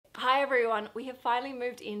everyone, we have finally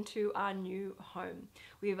moved into our new home.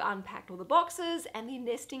 We've unpacked all the boxes and the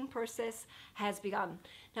nesting process has begun.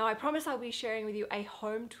 Now I promise I'll be sharing with you a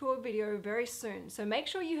home tour video very soon, so make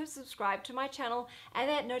sure you have subscribed to my channel and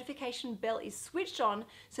that notification bell is switched on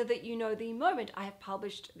so that you know the moment I have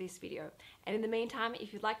published this video. And in the meantime,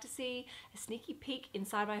 if you'd like to see a sneaky peek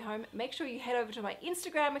inside my home, make sure you head over to my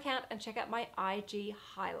Instagram account and check out my IG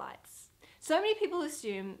highlights. So many people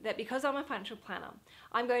assume that because I'm a financial planner,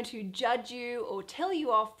 I'm going to judge you or tell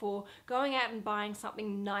you off for going out and buying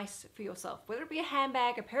something nice for yourself, whether it be a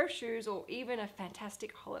handbag, a pair of shoes, or even a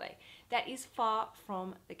fantastic holiday. That is far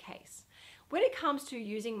from the case. When it comes to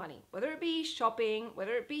using money, whether it be shopping,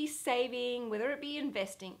 whether it be saving, whether it be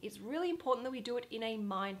investing, it's really important that we do it in a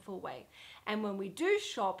mindful way. And when we do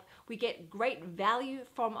shop, we get great value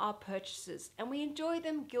from our purchases and we enjoy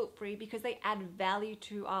them guilt-free because they add value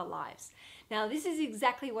to our lives. Now, this is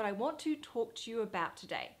exactly what I want to talk to you about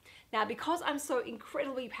today. Now, because I'm so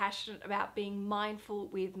incredibly passionate about being mindful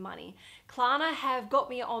with money, Klarna have got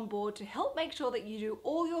me on board to help make sure that you do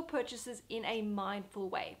all your purchases in a mindful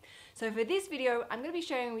way. So for this video, I'm going to be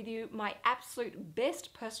sharing with you my absolute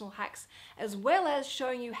best personal hacks, as well as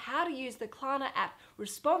showing you how to use the Klarna app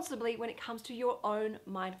responsibly when it comes to your own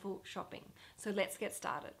mindful shopping. So let's get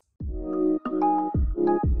started.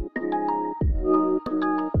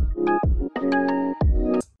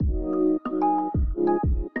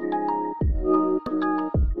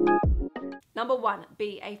 Number one,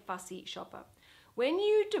 be a fussy shopper. When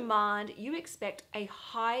you demand, you expect a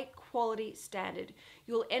high quality standard,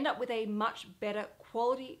 you'll end up with a much better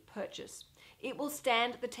quality purchase. It will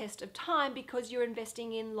stand the test of time because you're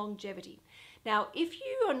investing in longevity. Now, if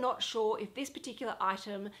you are not sure if this particular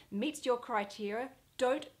item meets your criteria,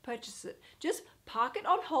 don't purchase it. Just park it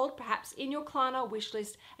on hold, perhaps in your Klarna wish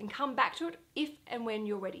list, and come back to it if and when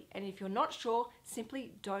you're ready. And if you're not sure,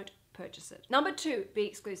 simply don't purchase it. Number two, be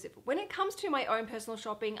exclusive. When it comes to my own personal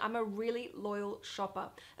shopping, I'm a really loyal shopper.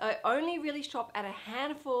 I only really shop at a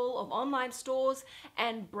handful of online stores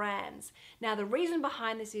and brands. Now, the reason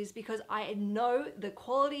behind this is because I know the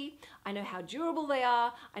quality, I know how durable they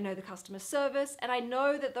are, I know the customer service, and I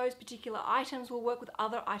know that those particular items will work with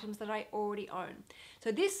other items that I already own.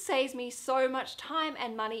 So this saves me so much time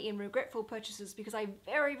and money in regretful purchases because I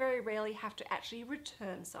very, very rarely have to actually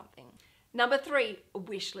return something. Number three, a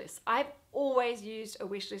wish list. I've always used a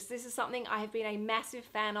wish list. This is something I have been a massive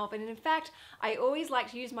fan of, and in fact, I always like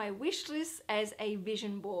to use my wish list as a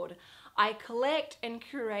vision board. I collect and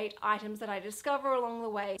curate items that I discover along the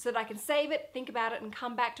way so that I can save it, think about it, and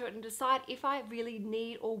come back to it and decide if I really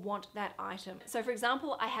need or want that item. So for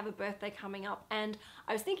example, I have a birthday coming up and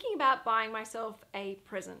I was thinking about buying myself a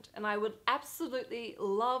present, and I would absolutely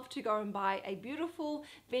love to go and buy a beautiful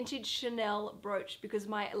vintage Chanel brooch because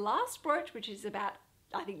my last brooch, which is about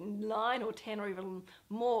I think 9 or 10 or even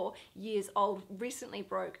more years old, recently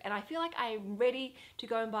broke, and I feel like I'm ready to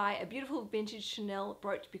go and buy a beautiful vintage Chanel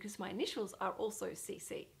brooch because my initials are also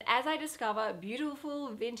CC. As I discover beautiful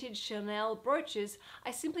vintage Chanel brooches,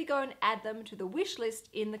 I simply go and add them to the wish list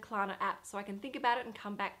in the Klarna app so I can think about it and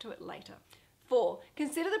come back to it later. 4,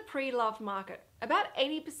 consider the pre-loved market. About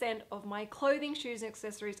 80% of my clothing, shoes, and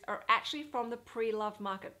accessories are actually from the pre-loved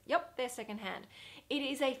market. Yep, they're secondhand. It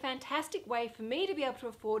is a fantastic way for me to be able to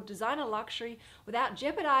afford designer luxury without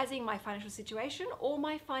jeopardizing my financial situation or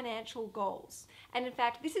my financial goals. And in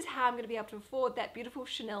fact, this is how I'm going to be able to afford that beautiful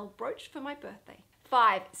Chanel brooch for my birthday.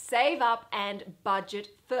 5, save up and budget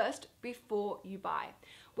first before you buy.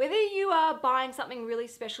 Whether you are buying something really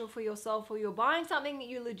special for yourself or you're buying something that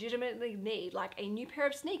you legitimately need, like a new pair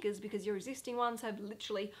of sneakers because your existing ones have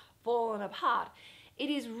literally fallen apart, it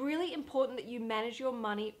is really important that you manage your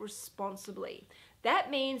money responsibly. That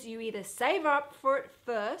means you either save up for it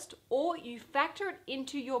first or you factor it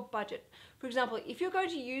into your budget. For example, if you're going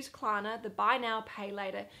to use Klarna, the buy now, pay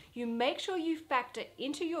later, you make sure you factor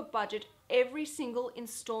into your budget every single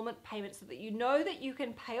installment payment so that you know that you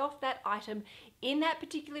can pay off that item in that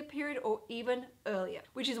particular period or even earlier,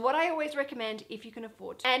 which is what I always recommend if you can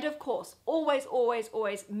afford to. And of course, always, always,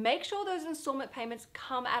 always make sure those installment payments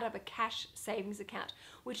come out of a cash savings account,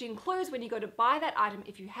 which includes when you go to buy that item,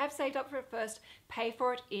 if you have saved up for it first, pay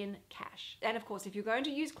for it in cash. And of course, if you're going to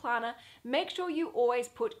use Klarna, make sure you always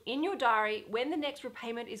put in your diary when the next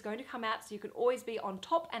repayment is going to come out so you can always be on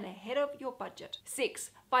top and ahead of your budget. 6,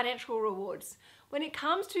 financial rewards. When it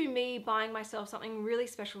comes to me buying myself something really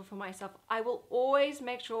special for myself, I will always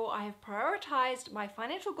make sure I have prioritized my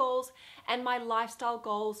financial goals and my lifestyle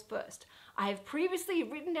goals first. I have previously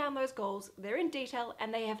written down those goals, they're in detail,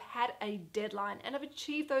 and they have had a deadline, and I've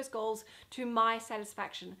achieved those goals to my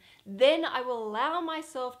satisfaction. Then I will allow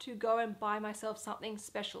myself to go and buy myself something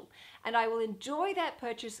special, and I will enjoy that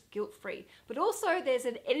purchase guilt-free. But also there's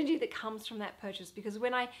an energy that comes from that purchase, because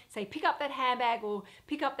when I say pick up that handbag or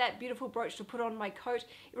pick up that beautiful brooch to put on my coat,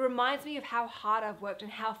 it reminds me of how hard I've worked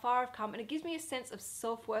and how far I've come, and it gives me a sense of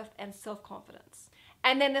self-worth and self-confidence.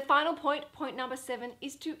 And then the final point, point number 7,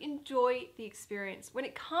 is to enjoy the experience. When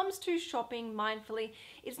it comes to shopping mindfully,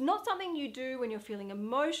 it's not something you do when you're feeling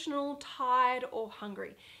emotional, tired, or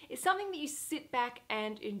hungry. It's something that you sit back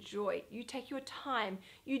and enjoy. You take your time,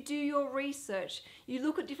 you do your research, you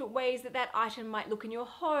look at different ways that that item might look in your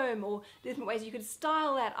home, or different ways you could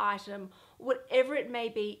style that item. Whatever it may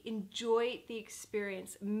be, enjoy the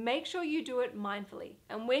experience. Make sure you do it mindfully.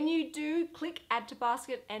 And when you do, click add to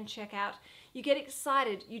basket and check out. You get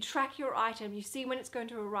excited, you track your item, you see when it's going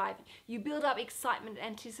to arrive. You build up excitement and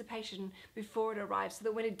anticipation before it arrives, so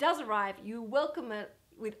that when it does arrive, you welcome it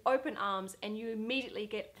with open arms and you immediately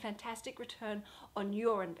get fantastic return on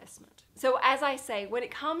your investment. So as I say, when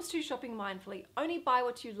it comes to shopping mindfully, only buy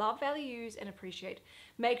what you love, value, use, and appreciate.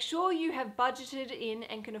 Make sure you have budgeted in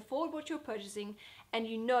and can afford what you're purchasing, and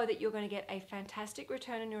you know that you're going to get a fantastic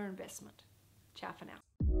return on your investment. Ciao for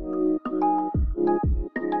now.